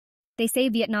They say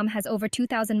Vietnam has over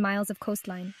 2,000 miles of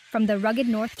coastline, from the rugged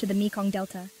north to the Mekong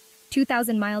Delta,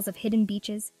 2,000 miles of hidden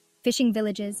beaches, fishing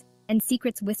villages, and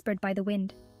secrets whispered by the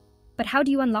wind. But how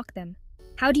do you unlock them?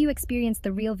 How do you experience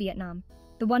the real Vietnam,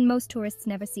 the one most tourists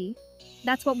never see?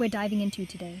 That's what we're diving into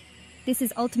today. This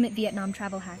is Ultimate Vietnam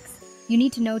Travel Hacks. You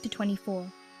need to know to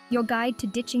 24. Your guide to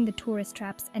ditching the tourist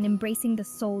traps and embracing the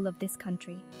soul of this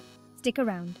country. Stick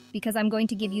around, because I'm going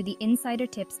to give you the insider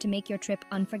tips to make your trip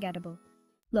unforgettable.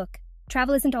 Look,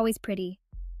 travel isn't always pretty.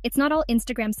 It's not all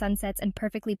Instagram sunsets and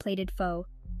perfectly plated pho.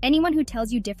 Anyone who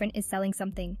tells you different is selling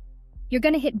something. You're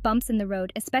gonna hit bumps in the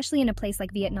road, especially in a place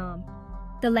like Vietnam.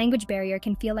 The language barrier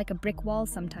can feel like a brick wall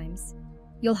sometimes.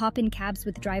 You'll hop in cabs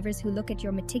with drivers who look at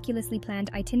your meticulously planned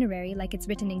itinerary like it's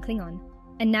written in Klingon.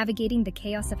 And navigating the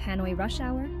chaos of Hanoi rush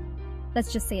hour?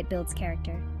 Let's just say it builds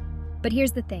character. But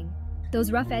here's the thing.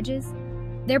 Those rough edges?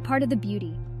 They're part of the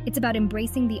beauty. It's about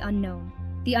embracing the unknown,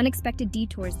 the unexpected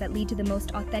detours that lead to the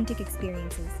most authentic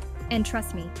experiences. And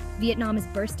trust me, Vietnam is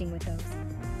bursting with those.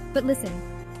 But listen,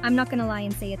 I'm not gonna lie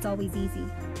and say it's always easy.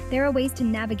 There are ways to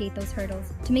navigate those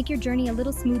hurdles, to make your journey a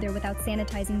little smoother without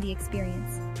sanitizing the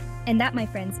experience. And that, my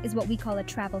friends, is what we call a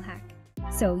travel hack.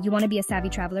 So, you want to be a savvy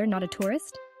traveler, not a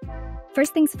tourist?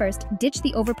 First things first, ditch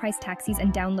the overpriced taxis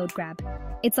and download Grab.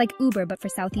 It's like Uber but for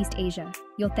Southeast Asia.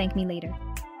 You'll thank me later.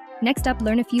 Next up,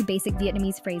 learn a few basic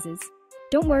Vietnamese phrases.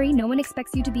 Don't worry, no one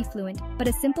expects you to be fluent, but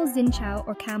a simple Xin Chào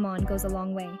or Come on goes a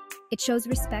long way. It shows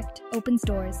respect, opens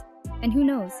doors, and who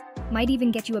knows, might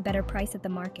even get you a better price at the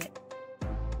market.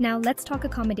 Now let's talk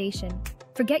accommodation.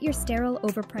 Forget your sterile,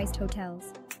 overpriced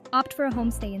hotels. Opt for a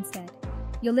homestay instead.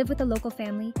 You'll live with a local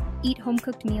family, eat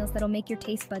home-cooked meals that'll make your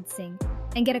taste buds sing,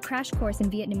 and get a crash course in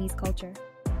Vietnamese culture.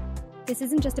 This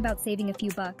isn't just about saving a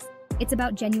few bucks, it's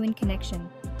about genuine connection,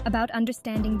 about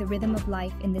understanding the rhythm of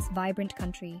life in this vibrant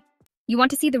country. You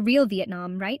want to see the real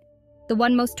Vietnam, right? The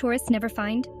one most tourists never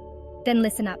find? Then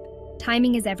listen up.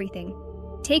 Timing is everything.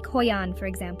 Take Hoi An, for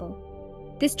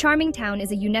example. This charming town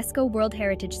is a UNESCO World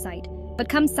Heritage Site, but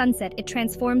come sunset, it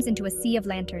transforms into a sea of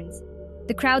lanterns.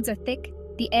 The crowds are thick,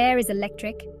 the air is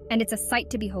electric, and it's a sight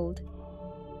to behold.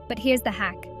 But here's the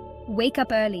hack. Wake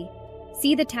up early.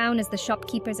 See the town as the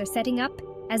shopkeepers are setting up,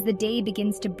 as the day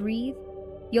begins to breathe.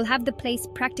 You'll have the place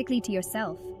practically to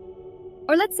yourself.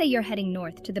 Or let's say you're heading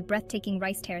north to the breathtaking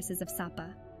rice terraces of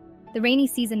Sapa. The rainy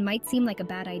season might seem like a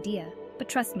bad idea, but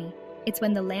trust me, it's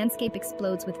when the landscape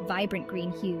explodes with vibrant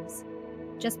green hues.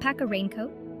 Just pack a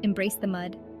raincoat, embrace the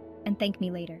mud, and thank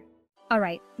me later.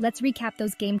 Alright, let's recap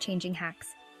those game-changing hacks.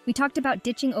 We talked about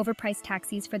ditching overpriced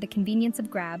taxis for the convenience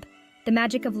of Grab, the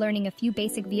magic of learning a few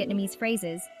basic Vietnamese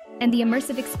phrases, and the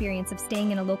immersive experience of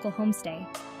staying in a local homestay.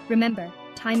 Remember,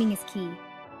 timing is key.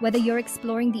 Whether you're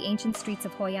exploring the ancient streets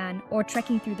of Hoi An or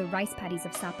trekking through the rice paddies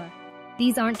of Sapa,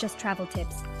 these aren't just travel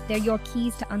tips, they're your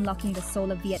keys to unlocking the soul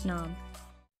of Vietnam.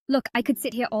 Look, I could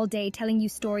sit here all day telling you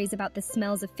stories about the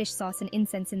smells of fish sauce and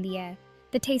incense in the air,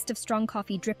 the taste of strong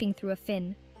coffee dripping through a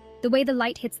fin, the way the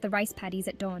light hits the rice paddies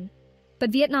at dawn.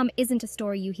 But Vietnam isn't a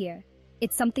story you hear,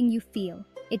 it's something you feel.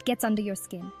 It gets under your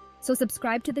skin. So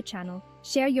subscribe to the channel,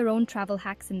 share your own travel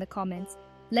hacks in the comments.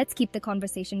 Let's keep the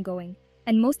conversation going.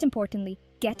 And most importantly,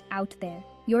 get out there.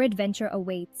 Your adventure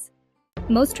awaits.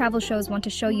 Most travel shows want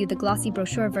to show you the glossy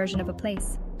brochure version of a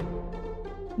place.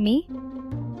 Me?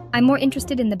 I'm more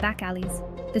interested in the back alleys,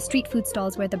 the street food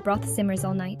stalls where the broth simmers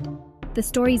all night, the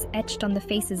stories etched on the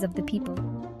faces of the people.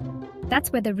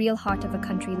 That's where the real heart of a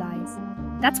country lies.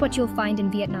 That's what you'll find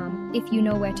in Vietnam if you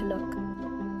know where to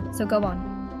look. So go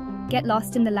on. Get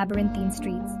lost in the labyrinthine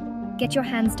streets. Get your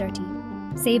hands dirty.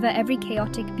 Savor every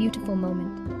chaotic, beautiful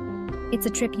moment. It's a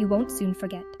trip you won't soon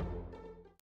forget.